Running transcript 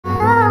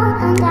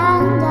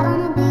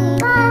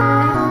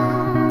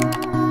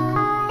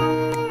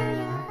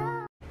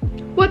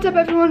up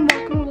everyone,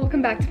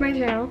 welcome back to my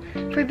channel.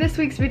 For this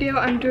week's video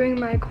I'm doing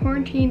my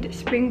quarantined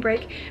spring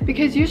break,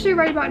 because usually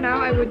right about now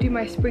I would do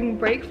my spring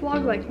break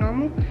vlog like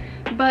normal,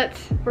 but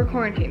we're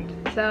quarantined,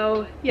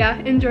 so yeah,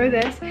 enjoy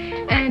this.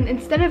 And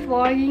instead of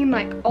vlogging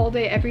like all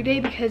day every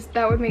day, because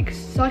that would make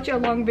such a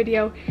long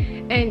video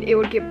and it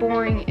would get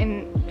boring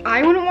and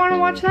I wouldn't want to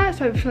watch that,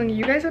 so I have a feeling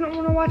you guys wouldn't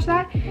want to watch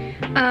that.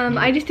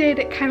 I just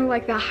did kind of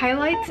like the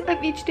highlights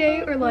of each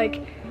day, or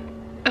like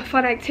a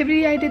fun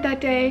activity I did that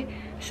day.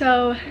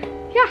 So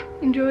yeah,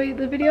 enjoy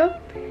the video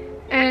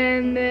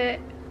and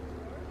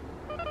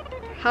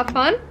have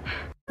fun.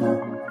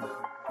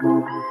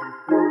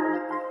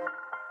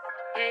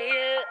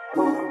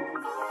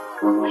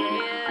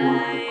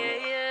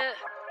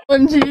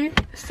 OMG,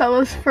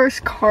 Stella's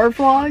first car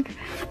vlog.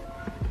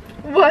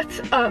 What's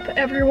up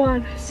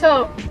everyone?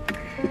 So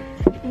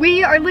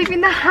we are leaving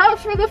the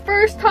house for the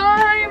first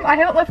time. I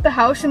haven't left the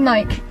house in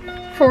like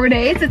 4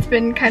 days. It's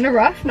been kind of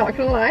rough, not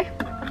gonna lie.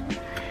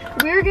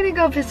 We're gonna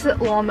go visit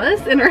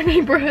llamas in our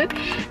neighborhood,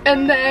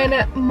 and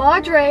then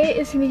Madre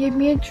is gonna give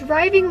me a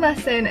driving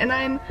lesson, and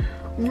I'm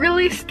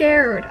really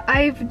scared.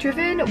 I've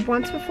driven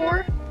once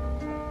before,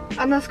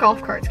 unless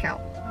golf carts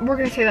count. We're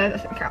gonna say that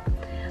doesn't count.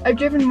 I've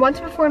driven once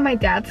before in my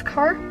dad's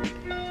car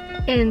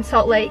in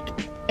Salt Lake,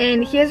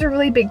 and he has a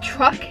really big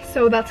truck,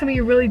 so that's gonna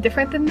be really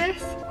different than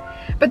this.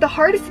 But the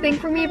hardest thing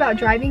for me about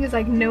driving is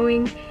like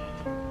knowing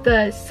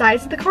the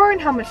size of the car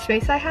and how much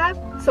space I have,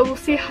 so we'll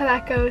see how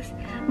that goes.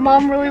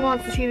 Mom really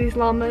wants to see these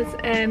llamas,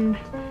 and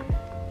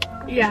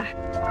yeah.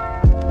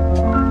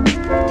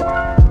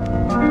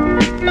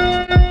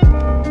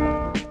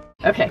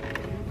 Okay.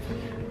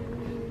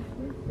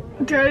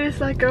 Do I just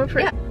let go for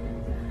it? Yeah.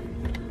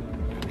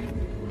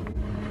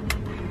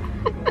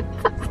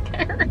 I'm so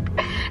scared.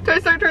 Do I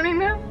start turning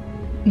now?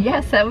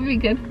 Yes, that would be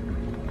good.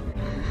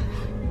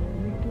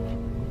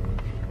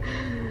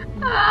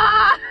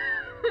 Ah!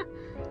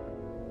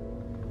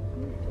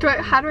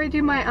 How do I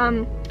do my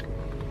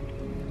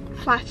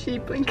flashy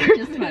blinker?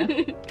 Just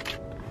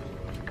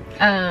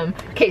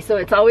okay, so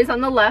it's always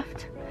on the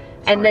left,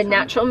 and then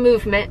natural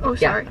movement. Oh,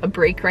 sorry. Yeah, a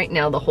break right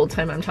now the whole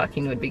time I'm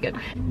talking would be good.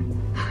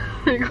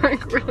 You're going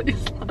really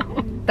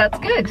slow. That's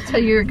good, so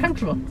you're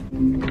comfortable.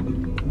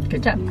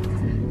 Good job.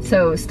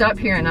 So stop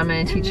here, and I'm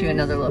gonna teach you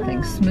another little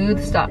thing.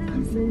 Smooth stop.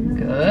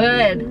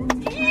 Good.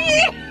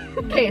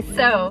 Okay,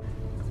 so.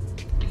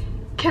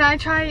 Can I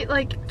try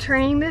like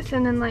turning this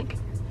and then like.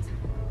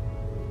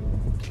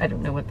 I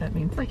don't know what that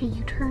means. Like a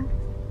U-turn?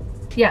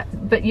 Yeah,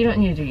 but you don't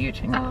need to do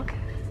U-turn. Oh, okay.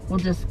 We'll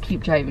just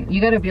keep driving. You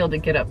gotta be able to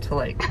get up to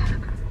like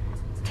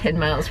 10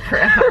 miles per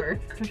hour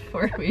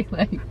before we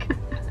like.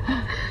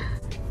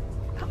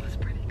 That was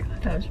pretty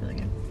good. That was really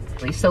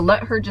good. So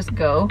let her just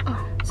go.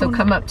 Oh, so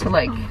come up to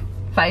like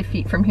 5 5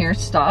 feet from here,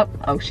 stop.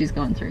 Oh, she's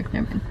going through.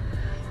 Never mind.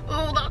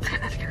 Oh, that's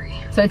kind of scary.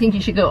 So I think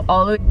you should go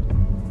all the way.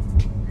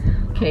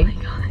 Okay. Oh my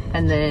God.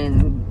 And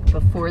then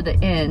before the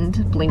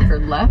end, blinker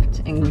left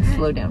and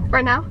slow down.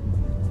 Right now?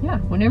 Yeah,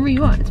 whenever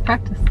you want. It's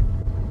practice.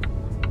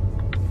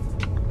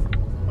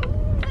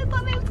 I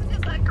thought I was gonna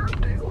get that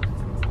curve too.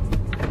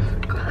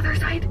 Go to the other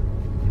side.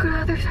 Go to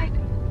the other side.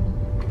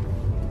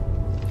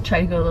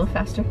 Try to go a little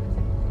faster.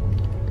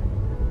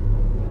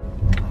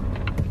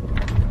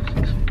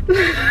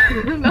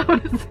 That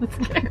was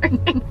scary.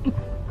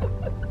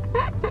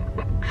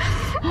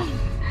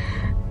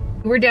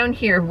 We're down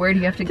here. Where do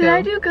you have to go? Did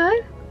I do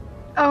good?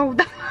 Oh,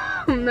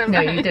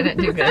 no, you didn't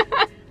do good.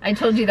 I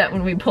told you that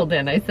when we pulled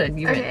in. I said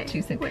you went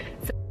too soon.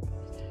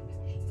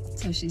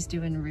 So she's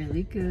doing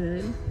really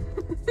good.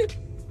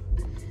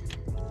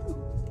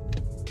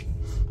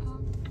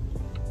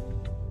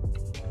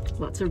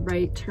 Lots of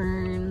right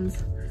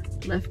turns,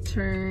 left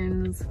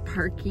turns,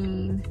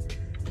 parking.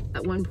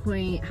 At one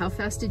point, how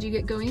fast did you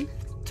get going?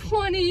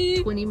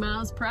 20. 20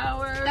 miles per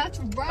hour. That's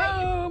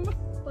right. Boom.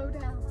 Slow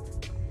down.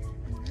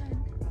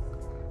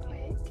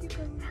 Wait, keep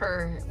going.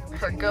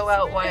 Her go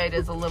out wide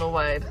is a little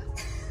wide.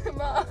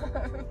 Mom.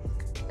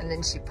 And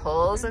then she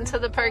pulls into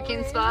the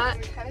parking spot.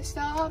 We kind of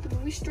stop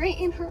and we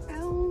straighten her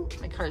out.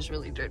 My car's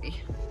really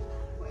dirty.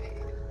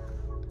 Wait.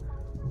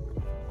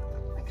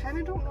 I kind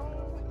of don't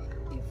know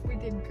if we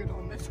did good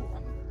on this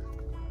one.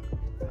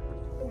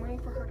 I'm waiting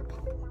for her to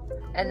pop.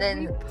 And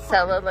then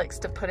Sella likes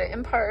to put it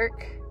in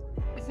park.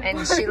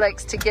 And she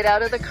likes to get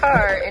out of the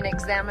car and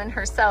examine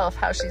herself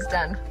how she's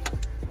done.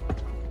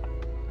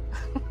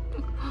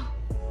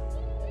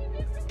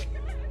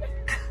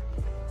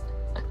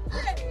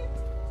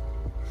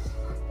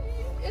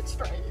 It's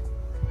straight.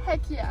 Heck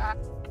yeah.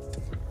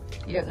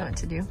 You don't know what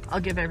to do. I'll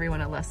give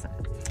everyone a lesson.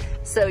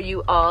 So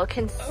you all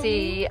can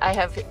see I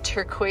have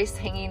turquoise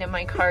hanging in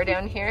my car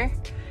down here,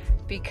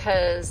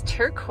 because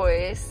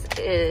turquoise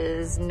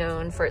is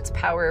known for its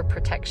power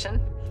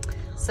protection.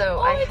 So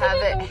I have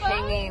it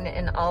hanging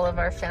in all of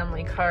our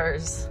family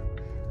cars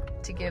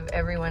to give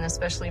everyone,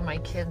 especially my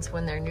kids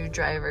when they're new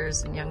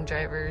drivers and young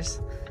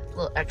drivers, a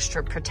little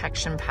extra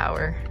protection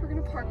power. We're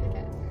gonna park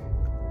again.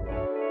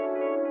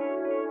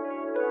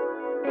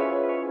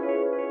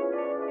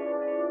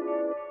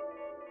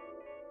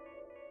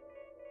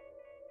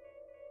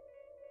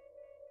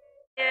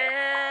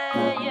 Yeah.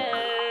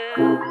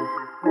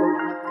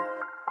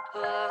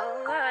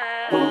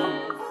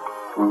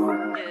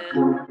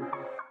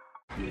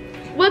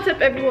 What's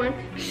up, everyone?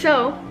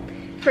 So,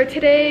 for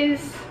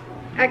today's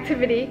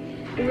activity,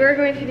 we're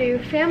going to do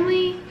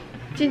family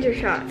ginger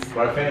shots.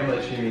 By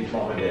family, she means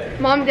mom and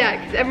dad. Mom and dad,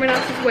 because everyone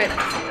else is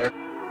wimps.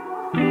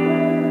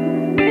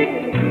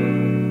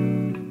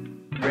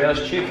 Everybody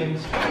else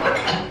chickens.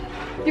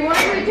 Do you want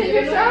to do a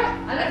ginger shot?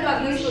 I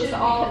thought this was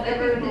all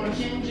ever the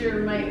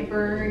ginger might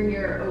burn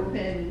your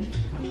open.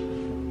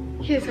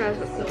 He just has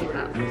what's going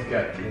on. He's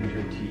got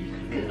ginger teeth.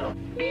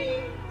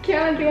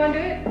 Kiana, do you want to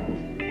do it?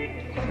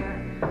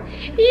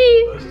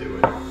 Yee! Let's do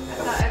it. I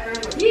thought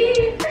everyone was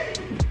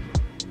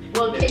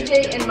well, KJ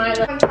and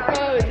Milo.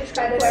 Oh, just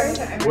got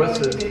it. What's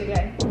this? Do it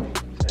again.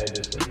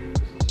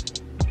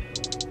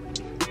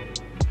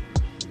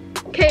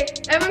 Okay,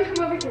 everyone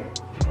come over here.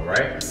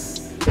 Alright.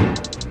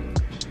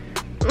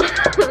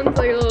 It's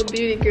like a little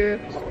beauty guru.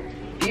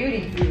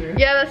 Beauty guru.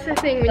 Yeah, that's the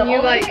thing. When The you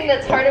only like, thing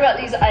that's hard about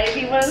these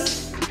Ivy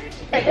ones,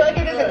 I feel like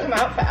it doesn't come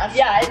out fast.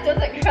 yeah, it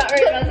doesn't come out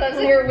very fast.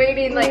 So we're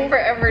waiting like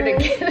forever to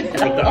get it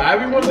But the out.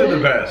 Ivy ones are the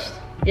best.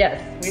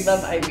 Yes, we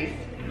love Ivies.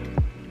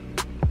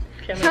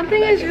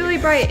 something is really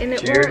bright and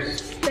it won't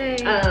Cheers. stay.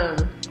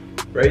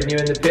 Rating you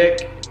in the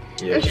pick?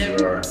 Yes, you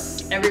are.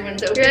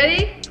 Everyone's open. You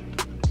ready?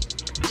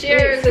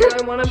 Cheers. So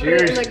I want to put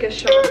it in Cheers. like a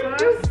shot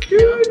glass.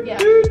 Yeah.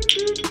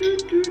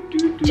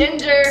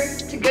 Ginger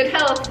to good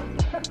health.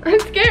 I'm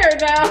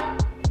scared now.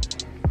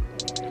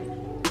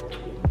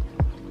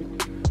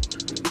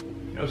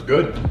 That was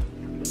good.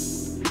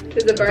 Does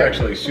it It's burn?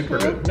 actually super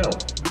good. No,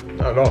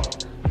 not at all.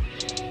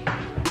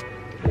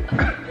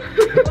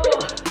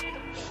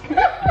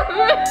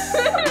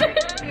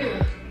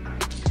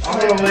 I'm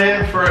gonna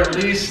live for at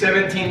least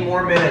 17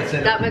 more minutes,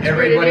 and That much more to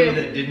everybody do.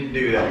 that didn't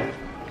do that.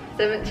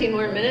 17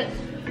 more minutes.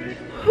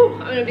 Whew, I'm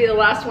gonna be the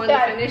last one to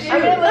finish.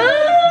 I'm gonna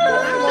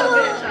I'm so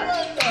good at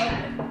shots.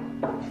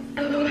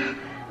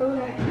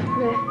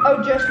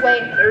 Oh, just wait.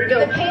 There we go.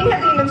 The paint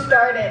hasn't even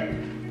started.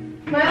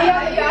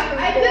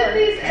 I did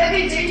these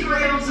every day for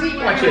a week.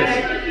 Watch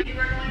this.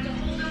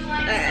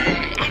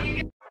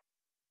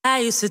 I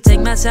used to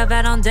take myself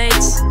out on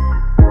dates.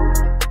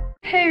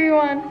 Hey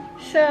everyone,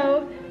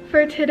 so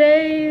for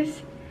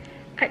today's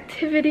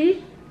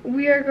activity,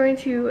 we are going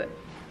to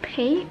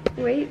paint.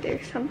 Wait,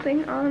 there's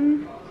something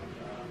on.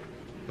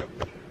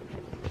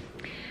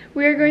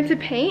 We are going to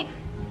paint.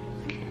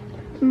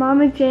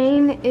 Mama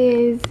Jane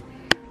is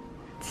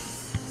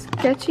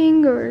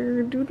sketching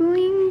or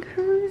doodling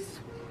hers.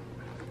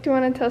 Do you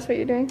want to tell us what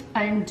you're doing?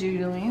 I'm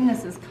doodling.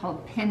 This is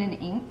called pen and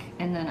ink,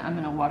 and then I'm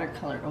gonna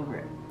watercolor over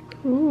it.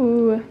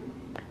 Ooh,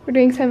 we're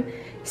doing some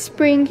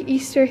spring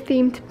Easter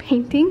themed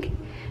painting,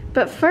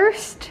 but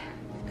first,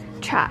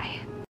 try.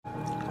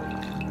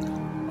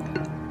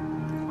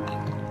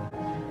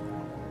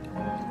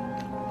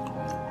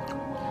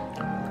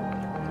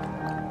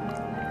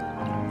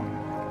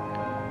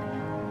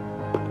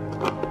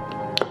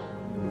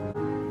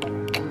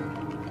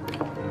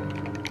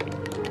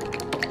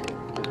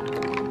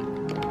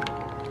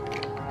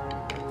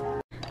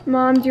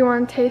 Mom, do you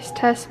want to taste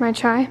test my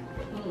chai?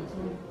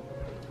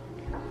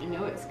 You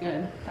know it's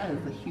good. That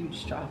is a huge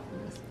straw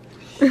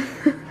for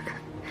this.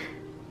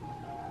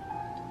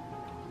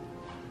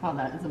 Wow,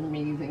 that is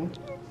amazing.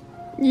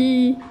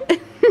 Yee. Do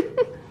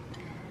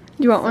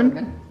you want So one?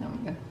 good. No,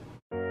 I'm good.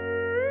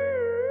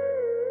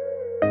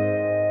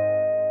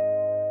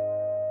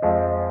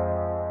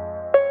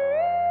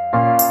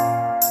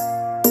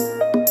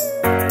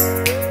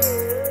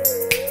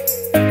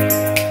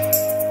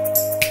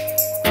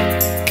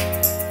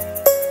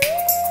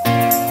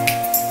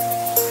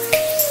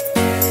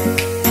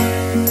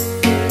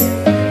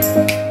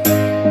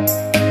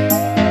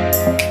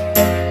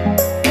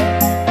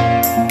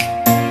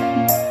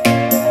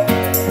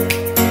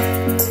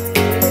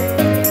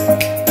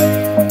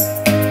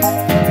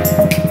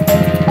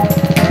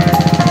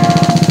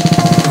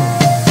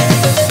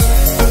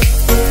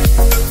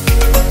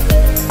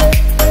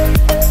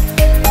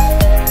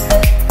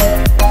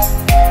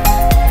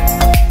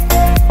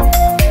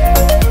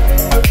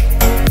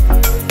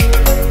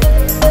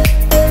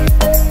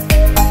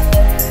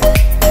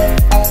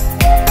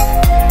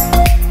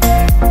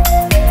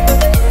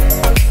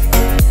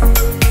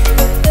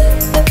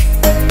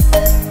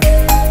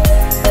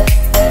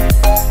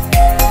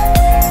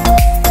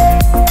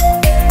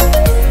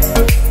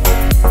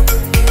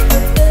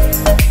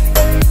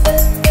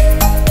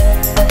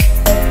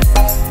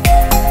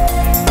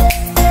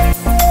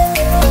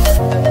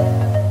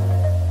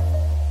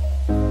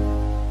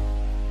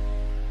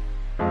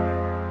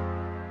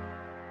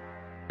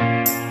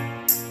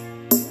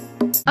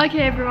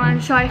 Okay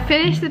everyone, so I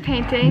finished the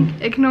painting.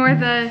 Ignore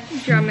the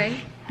drumming.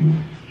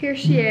 Here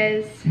she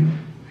is.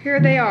 Here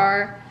they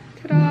are.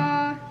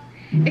 Ta-da!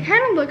 It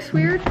kind of looks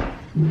weird.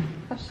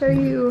 I'll show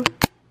you.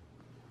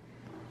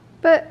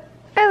 But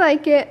I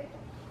like it.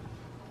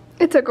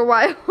 It took a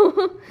while.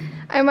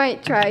 I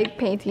might try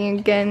painting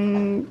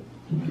again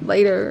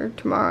later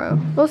tomorrow.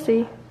 We'll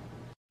see.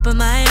 Open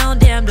my own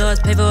damn doors,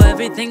 pay for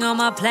everything on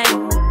my plate.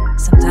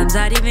 Sometimes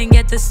I'd even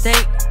get the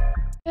steak.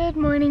 Good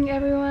morning,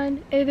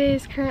 everyone. It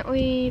is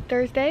currently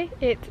Thursday.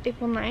 It's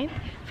April 9th.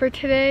 For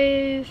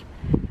today's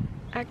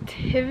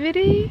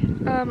activity,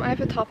 I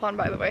have a top on,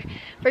 by the way.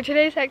 For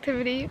today's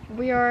activity,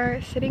 we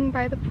are sitting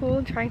by the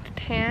pool trying to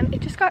tan. It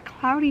just got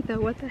cloudy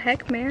though. What the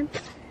heck, man?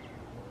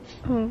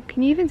 Oh,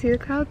 can you even see the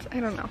clouds? I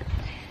don't know.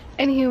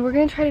 Anywho, we're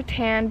gonna try to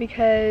tan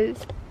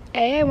because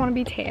A, I want to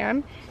be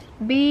tan.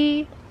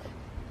 B,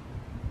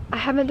 I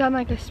haven't done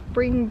like a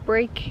spring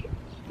break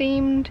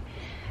themed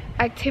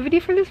activity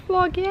for this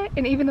vlog yet,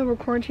 and even though we're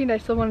quarantined, I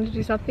still wanted to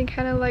do something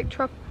kind of like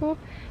tropical.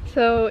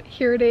 So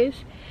here it is.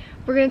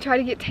 We're gonna try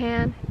to get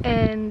tan,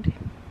 and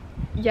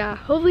yeah,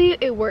 hopefully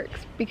it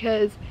works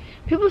because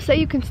people say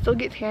you can still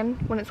get tan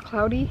when it's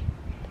cloudy.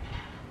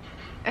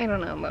 I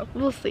don't know though.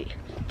 We'll see.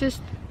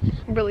 Just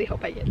really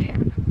hope I get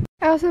tan.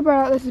 I also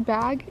brought out this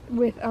bag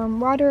with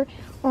water,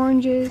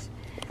 oranges,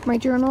 my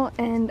journal,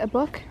 and a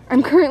book.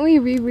 I'm currently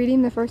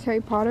rereading the first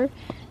Harry Potter,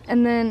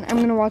 and then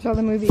I'm gonna watch all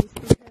the movies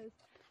because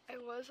I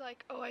was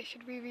like, oh, I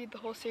should reread the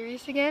whole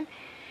series again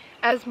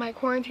as my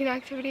quarantine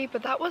activity,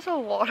 but that was a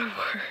lot of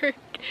work.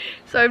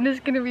 So I'm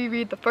just gonna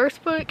reread the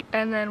first book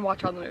and then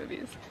watch all the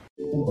movies.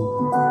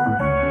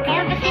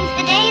 Ever since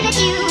the day that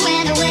you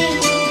went away,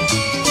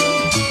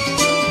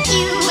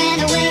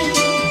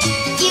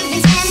 you've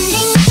been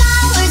sending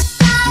flowers,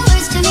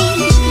 flowers to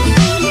me,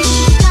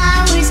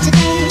 flowers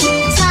today,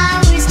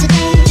 instead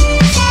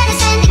of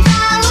sending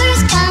flowers,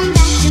 come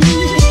back to me,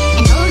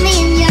 and hold me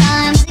in your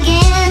arms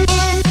again.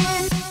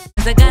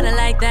 I got it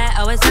like that,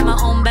 always have my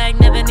own bag,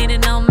 never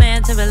needed no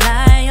man to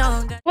rely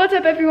on. What's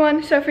up,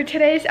 everyone? So for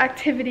today's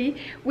activity,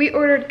 we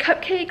ordered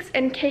cupcakes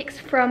and cakes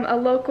from a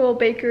local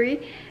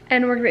bakery,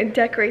 and we're gonna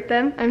decorate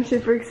them. I'm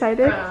super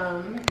excited.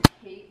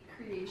 Cake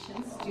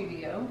Creation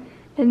Studio.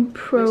 And Which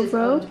is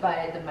Provo. owned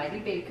by the mighty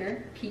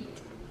baker,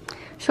 Pete.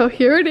 So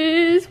here it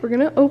is. We're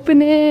gonna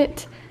open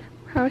it.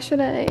 How should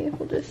I?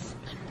 We'll just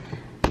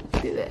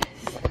do this.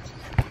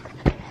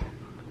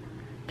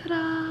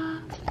 Ta-da!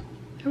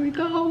 Here we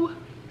go.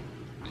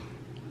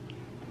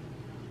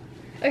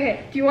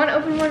 Okay, do you want to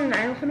open one and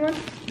I open one?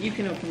 You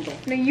can open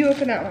both. No, you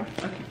open that one.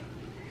 Okay.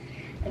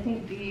 I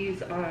think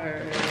these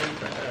are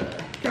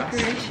the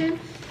Decoration.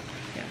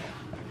 Yeah.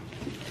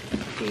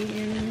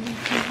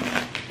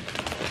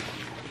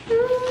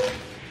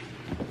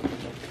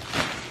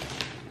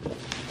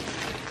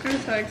 I'm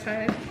so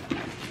excited.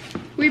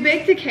 We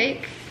baked a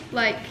cake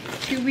like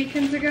 2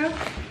 weekends ago.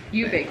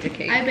 You baked a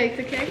cake. I baked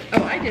a cake.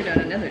 Oh, I did at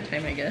another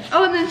time, I guess.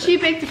 Oh, and then she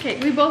baked a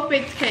cake. We both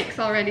baked cakes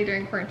already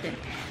during quarantine.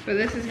 So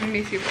this is gonna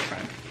be super fun.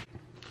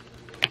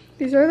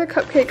 These are the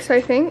cupcakes, I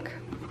think,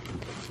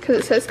 because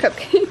it says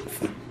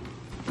cupcakes.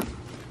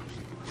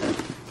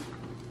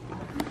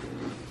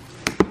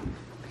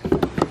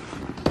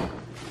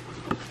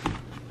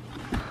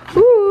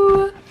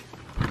 Ooh,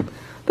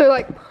 they're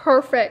like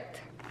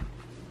perfect.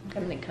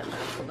 I'm gonna cut that.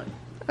 Hold on.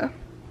 Oh,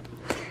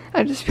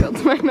 I just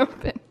peeled mine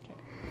open.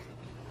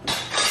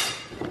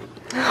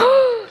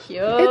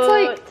 Cute.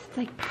 It's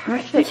like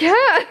perfect.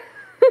 Yeah.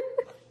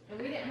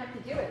 And we didn't have to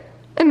do it.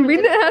 And we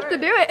didn't have to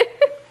do it.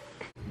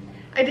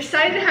 I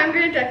decided how I'm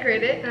gonna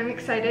decorate it. I'm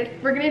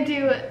excited. We're gonna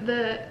do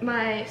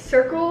my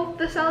circle,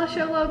 the Sala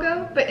Show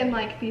logo, but in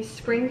like these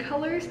spring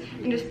colors,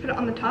 and just put it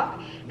on the top,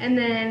 and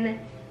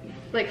then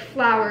like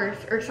flowers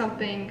or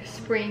something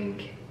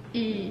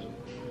spring-y,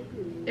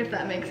 if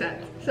that makes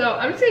sense. So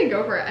I'm just gonna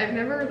go for it. I've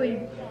never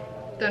really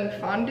done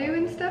fondue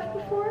and stuff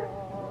before,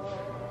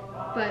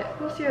 but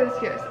we'll see how this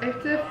goes. I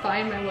have to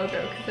find my logo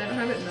because I don't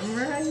have it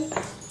memorized.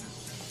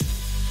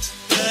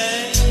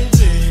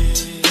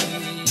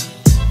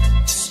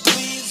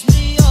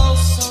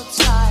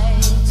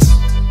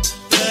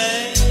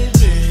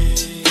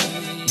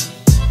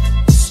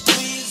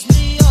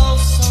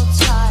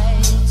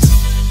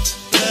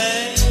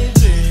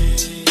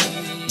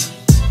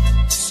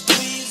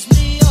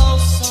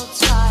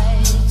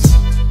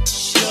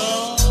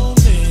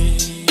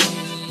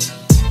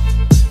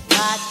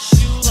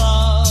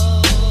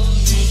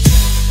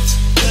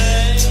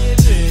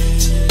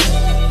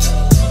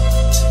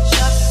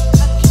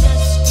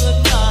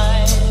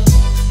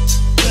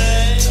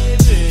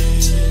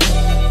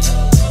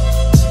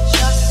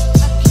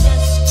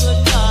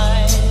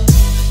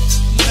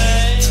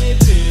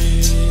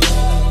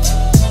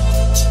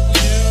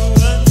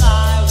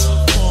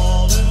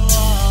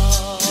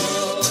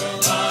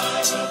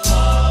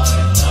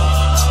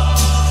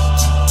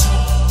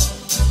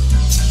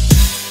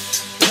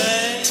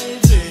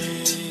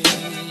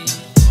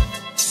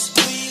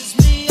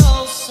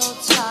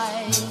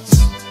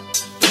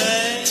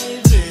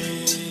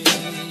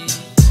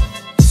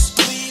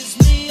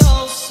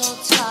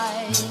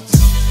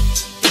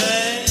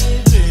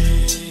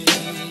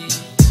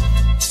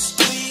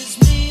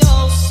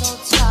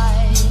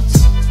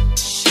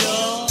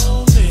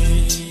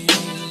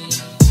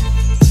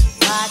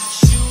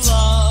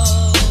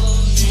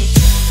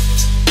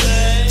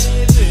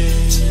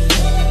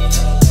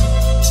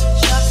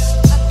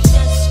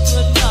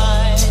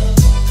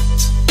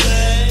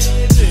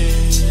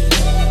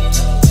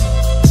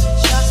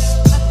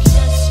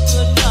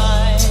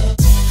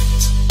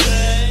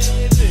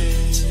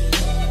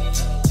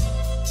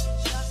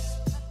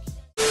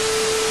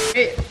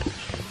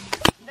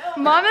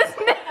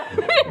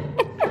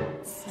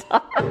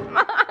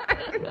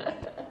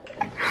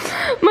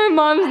 My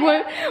mom's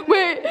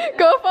wait,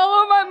 go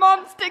follow my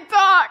mom's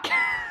TikTok.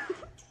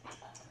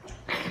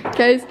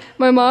 Guys,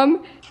 my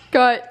mom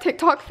got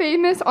TikTok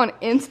famous on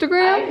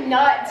Instagram. I'm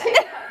not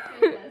TikTok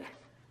famous.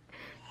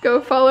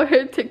 Go follow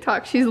her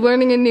TikTok. She's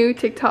learning a new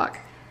TikTok.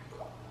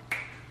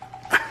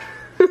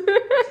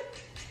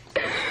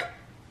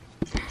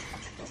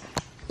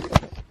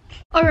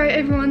 Alright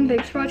everyone,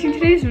 thanks for watching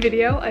today's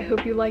video. I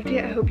hope you liked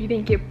it. I hope you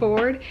didn't get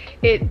bored.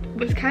 It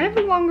was kind of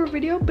a longer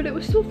video, but it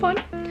was still fun.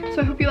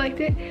 So I hope you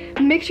liked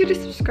it. Make sure to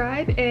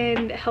subscribe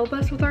and help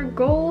us with our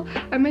goal.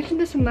 I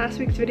mentioned this in last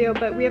week's video,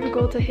 but we have a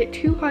goal to hit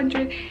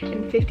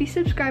 250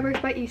 subscribers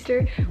by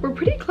Easter. We're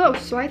pretty close,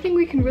 so I think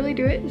we can really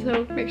do it.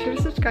 So make sure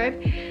to subscribe.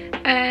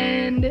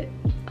 And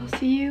I'll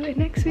see you in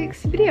next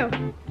week's video.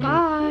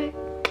 Bye!